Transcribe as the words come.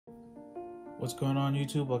What's going on,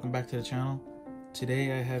 YouTube? Welcome back to the channel.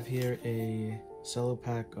 Today I have here a Cello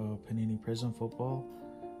pack of Panini Prizm football.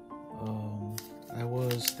 I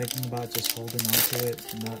was thinking about just holding on to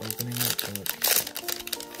it and not opening it,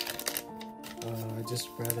 but I just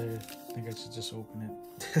rather think I should just open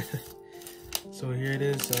it. So here it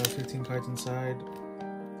is, 15 cards inside.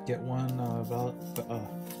 Get one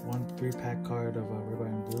 3-pack card of red, white,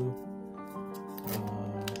 and blue.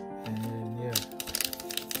 And yeah,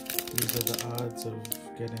 these are the odds of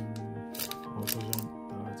getting, well, those aren't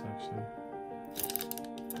the odds actually.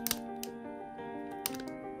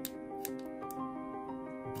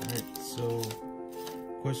 Alright, so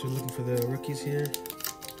of course we're looking for the rookies here,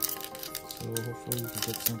 so hopefully we can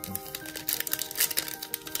get something.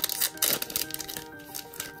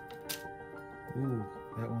 Ooh,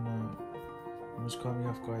 that one almost caught me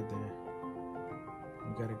off guard there.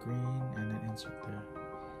 We got a green and an insert there.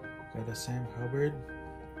 Got a Sam Hubbard,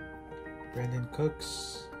 Brandon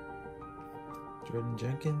Cooks, Jordan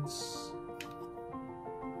Jenkins,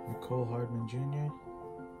 Nicole Hardman Jr.,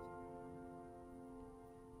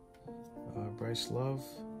 Bryce Love,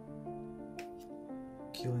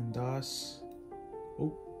 Keelan Doss,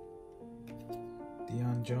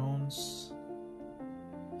 Deion Jones,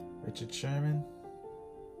 Richard Sherman.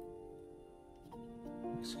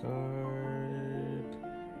 Next card,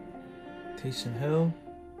 Taysom Hill.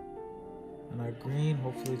 And our green,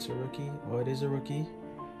 hopefully it's a rookie. Oh, it is a rookie.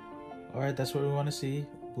 Alright, that's what we want to see.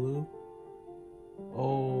 Blue.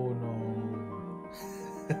 Oh no.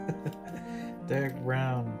 Derek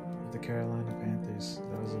Brown of the Carolina Panthers.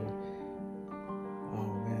 That was a... Oh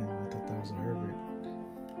man, I thought that was a Herbert.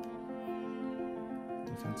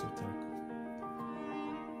 Defensive tackle.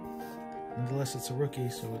 Nonetheless, it's a rookie,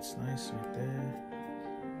 so it's nice right there.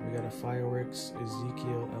 We got a Fireworks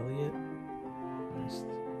Ezekiel Elliott. Nice.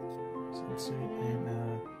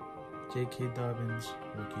 And J.K. Dobbins,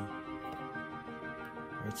 rookie.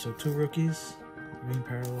 Alright, so 2 rookies. Green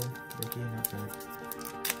parallel, rookie, not bad.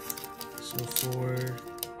 So for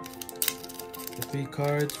the 3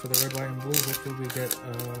 cards for the red, white, and blue, hopefully we get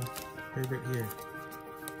Herbert here.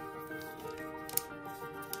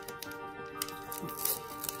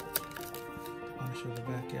 I want to show the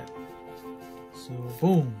back yet. So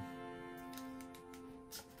boom.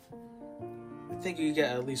 I think you get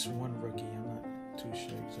at least one rookie. I'm not too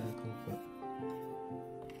sure exactly, but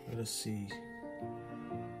let us see.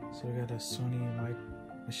 So we got a Sony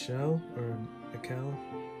Michel,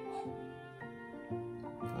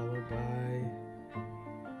 followed by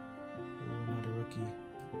another rookie,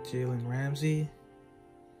 Jalen Ramsey.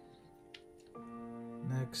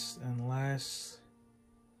 Next and last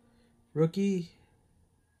rookie.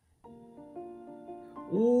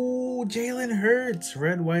 Ooh, Jalen Hurts,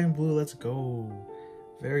 red, white, and blue. Let's go.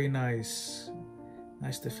 Very nice.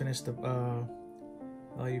 Nice to finish the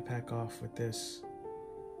value pack off with this.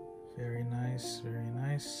 Very nice, very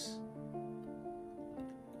nice.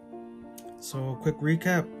 So, quick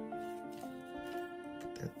recap.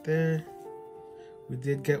 Put that there. We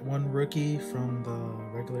did get one rookie from the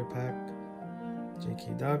regular pack,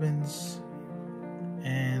 J.K. Dobbins.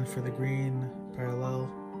 And for the green parallel,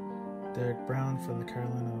 Derek Brown from the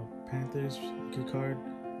Carolina Panthers rookie card.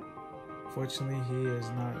 Fortunately, he is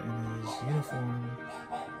not in his uniform,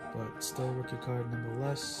 but still rookie card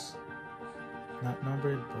nonetheless. Not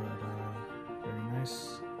numbered, but very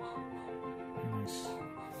nice. Very nice.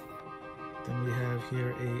 Then we have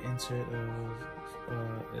here a insert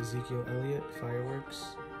of Ezekiel Elliott,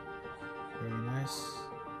 Fireworks. Very nice.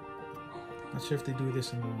 Not sure if they do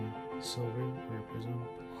this in the silver or Prizm,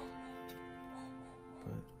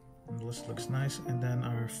 but the list looks nice. And then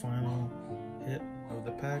our final hit of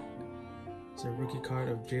the pack is a rookie card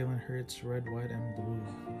of Jalen Hurts, red, white, and blue.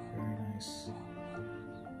 Very nice.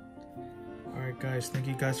 Alright guys, thank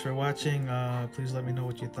you guys for watching. Please let me know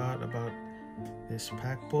what you thought about this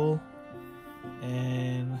pack pull.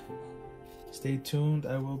 And stay tuned.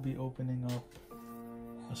 I will be opening up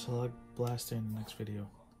a select blaster in the next video.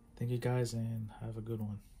 Thank you guys and have a good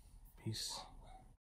one. Peace.